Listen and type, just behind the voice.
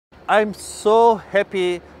I'm so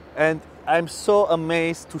happy and I'm so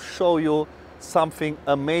amazed to show you something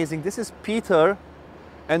amazing. This is Peter,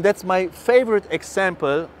 and that's my favorite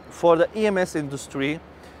example for the EMS industry.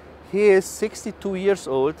 He is 62 years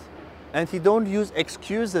old and he don't use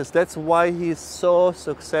excuses. That's why he is so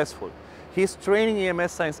successful. He's training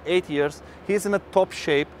EMS since 8 years. He's in a top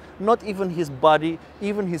shape. Not even his body,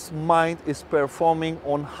 even his mind is performing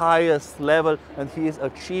on highest level, and he is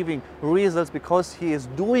achieving results because he is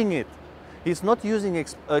doing it. He's not using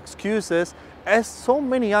excuses, as so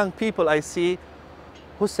many young people I see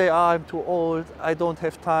who say, I'm too old, I don't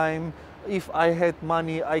have time, if I had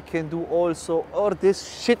money I can do also, or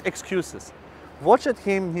this shit excuses. Watch at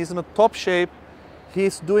him, he's in a top shape,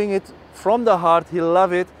 he's doing it from the heart, he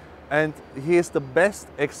loves it, and he is the best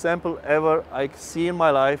example ever I see in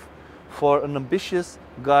my life for an ambitious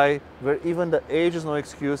guy where even the age is no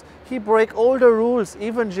excuse. He breaks all the rules,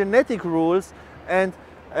 even genetic rules and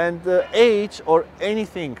the age or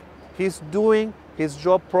anything. He's doing his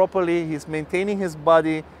job properly, he's maintaining his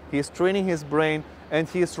body, he's training his brain, and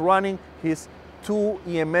he's running his 2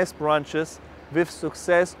 EMS branches with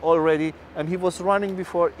success already. And he was running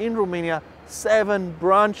before in Romania 7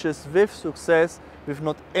 branches with success, with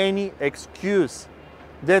not any excuse.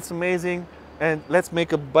 That's amazing. And let's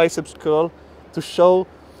make a biceps curl to show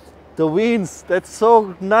the wins. That's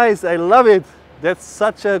so nice, I love it. That's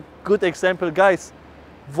such a good example, guys.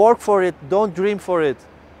 Work for it, don't dream for it.